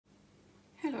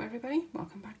everybody,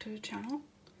 welcome back to the channel.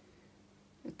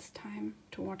 It's time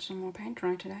to watch some more paint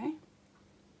dry today.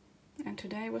 And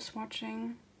today we're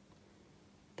swatching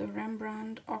the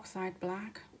Rembrandt Oxide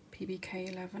Black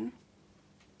PBk11,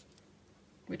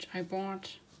 which I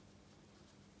bought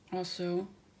also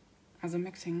as a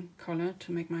mixing color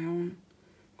to make my own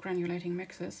granulating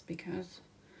mixes, because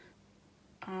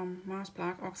Mars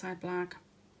Black, Oxide Black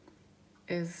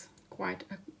is quite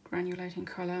a granulating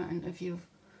color, and if you've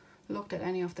looked at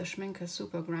any of the Schmincke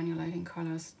super granulating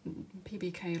colors,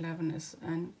 PBk11 is,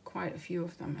 and quite a few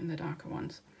of them in the darker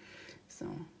ones. So,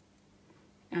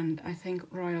 and I think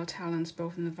Royal Talents,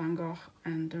 both in the Van Gogh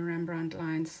and the Rembrandt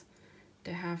lines,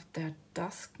 they have their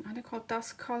dusk, are they called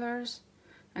dusk colors?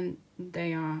 And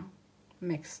they are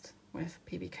mixed with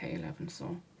PBk11.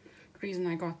 So the reason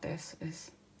I got this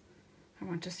is I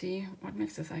want to see what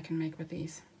mixes I can make with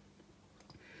these.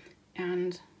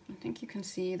 And I think you can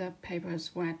see the paper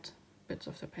is wet. Bits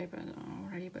of the paper are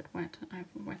already a bit wet. I've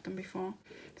wet them before.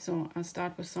 So I'll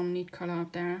start with some neat color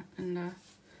up there in the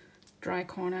dry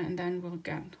corner, and then we'll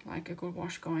get like a good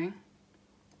wash going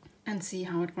and see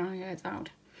how it granulates out.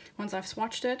 Once I've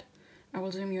swatched it, I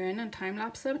will zoom you in and time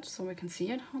lapse it so we can see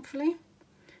it, hopefully.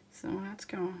 So let's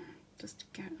go. Just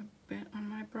get a bit on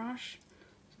my brush.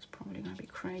 This is probably gonna be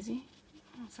crazy.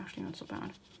 Oh, it's actually not so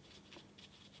bad.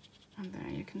 And there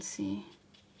you can see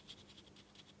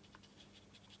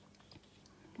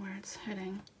where it's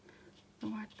hitting the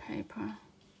white paper.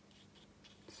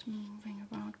 It's moving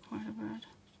about quite a bit.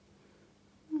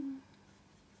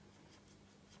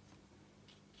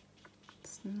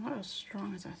 It's not as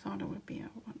strong as I thought it would be.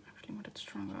 I actually want it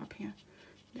stronger up here.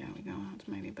 There we go, it's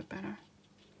maybe a bit better.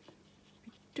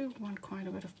 We do want quite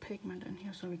a bit of pigment in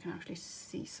here so we can actually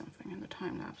see something in the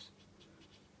time lapse.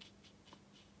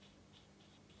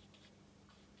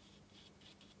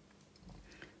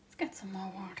 Get some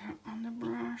more water on the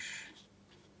brush.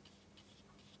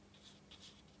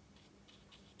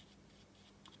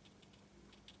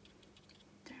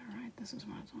 There, right, this is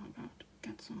what it's all about.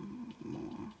 Get some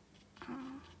more. Better,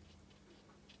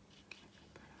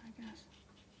 I guess.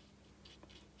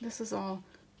 This is all,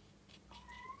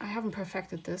 I haven't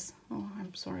perfected this. Oh,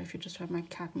 I'm sorry if you just have my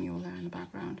cat Mule there in the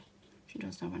background. She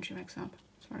does that when she wakes up.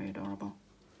 It's very adorable.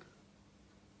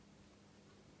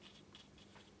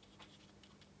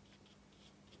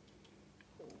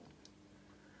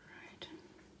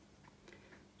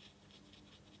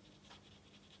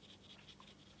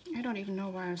 I don't even know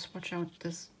why I swatch out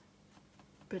this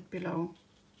bit below,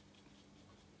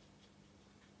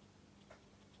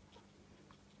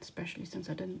 especially since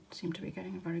I didn't seem to be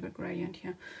getting a very good gradient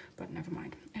here, but never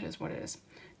mind, it is what it is.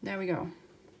 There we go,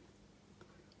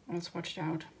 all swatched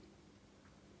out.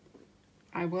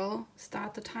 I will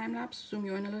start the time lapse, zoom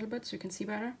you in a little bit so you can see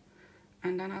better,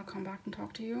 and then I'll come back and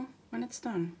talk to you when it's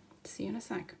done. See you in a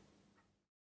sec.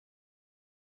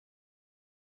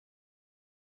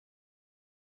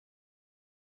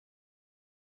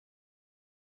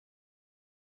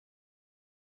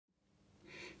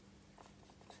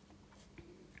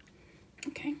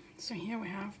 Okay, so here we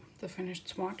have the finished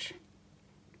swatch.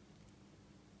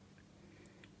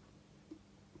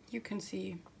 You can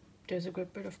see there's a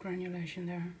good bit of granulation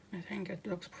there. I think it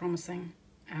looks promising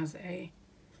as a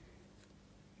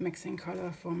mixing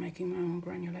color for making my own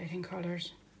granulating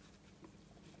colors.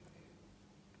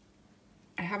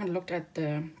 I haven't looked at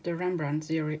the Rembrandt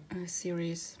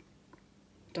series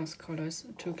dust colors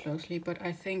too closely, but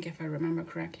I think if I remember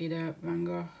correctly, the Van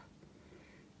Gogh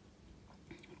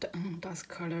dust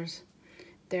colors,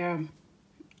 they've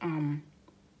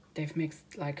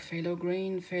mixed like phthalo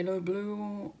green, phthalo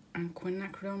blue, and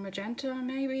quinacridone magenta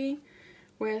maybe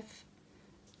with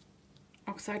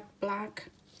oxide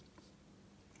black,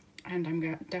 and I'm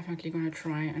definitely going to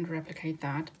try and replicate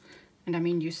that. And I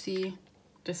mean, you see,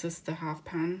 this is the half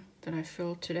pan that I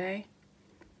filled today.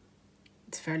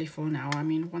 It's fairly full now. I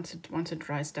mean, once it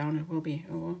dries down, it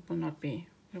will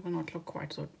not look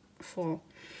quite so full.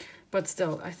 But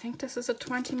still, I think this is a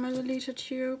 20 milliliter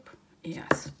tube.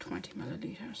 Yes, 20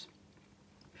 milliliters.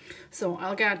 So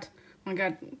I'll get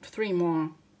 3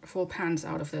 more full pans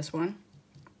out of this one.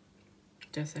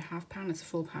 There's a half pan, it's a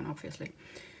full pan, obviously.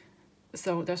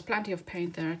 So there's plenty of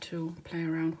paint there to play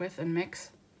around with and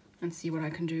mix and see what I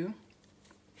can do.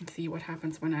 And see what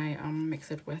happens when I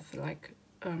mix it with like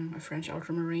a French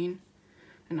ultramarine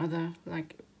and other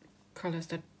like colors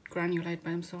that granulate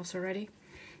by themselves already.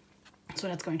 So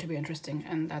that's going to be interesting,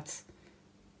 and that's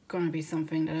going to be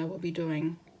something that I will be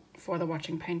doing for the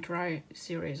Watching Paint Dry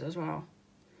series as well.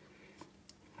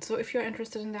 So if you're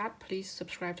interested in that, please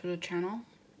subscribe to the channel.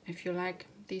 If you like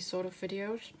these sort of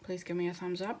videos, please give me a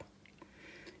thumbs up.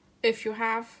 If you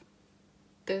have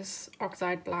this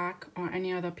Oxide Black or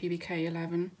any other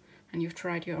PBk11 and you've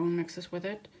tried your own mixes with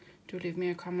it, do leave me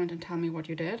a comment and tell me what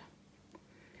you did.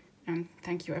 And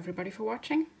thank you everybody for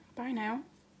watching. Bye now.